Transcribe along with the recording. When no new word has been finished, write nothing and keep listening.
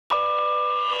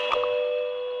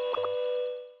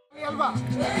This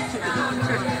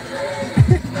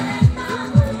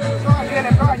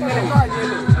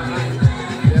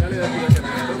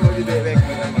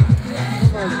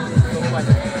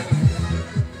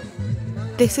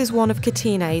is one of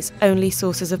Katine's only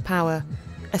sources of power,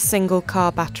 a single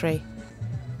car battery.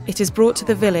 It is brought to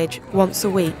the village once a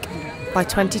week by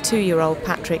 22-year-old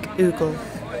Patrick Ugle.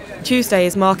 Tuesday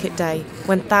is market day,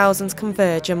 when thousands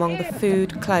converge among the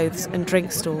food, clothes and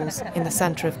drink stalls in the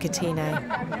centre of Katine.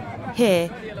 Here,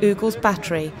 Ugle's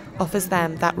battery offers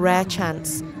them that rare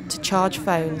chance to charge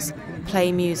phones,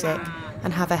 play music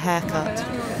and have a haircut.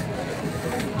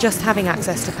 Just having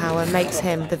access to power makes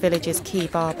him the village's key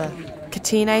barber.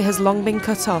 Katine has long been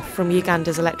cut off from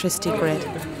Uganda's electricity grid.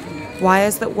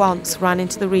 Wires that once ran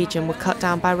into the region were cut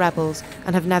down by rebels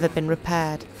and have never been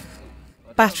repaired.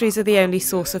 Batteries are the only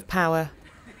source of power,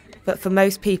 but for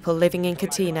most people living in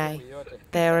Katine,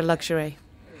 they are a luxury.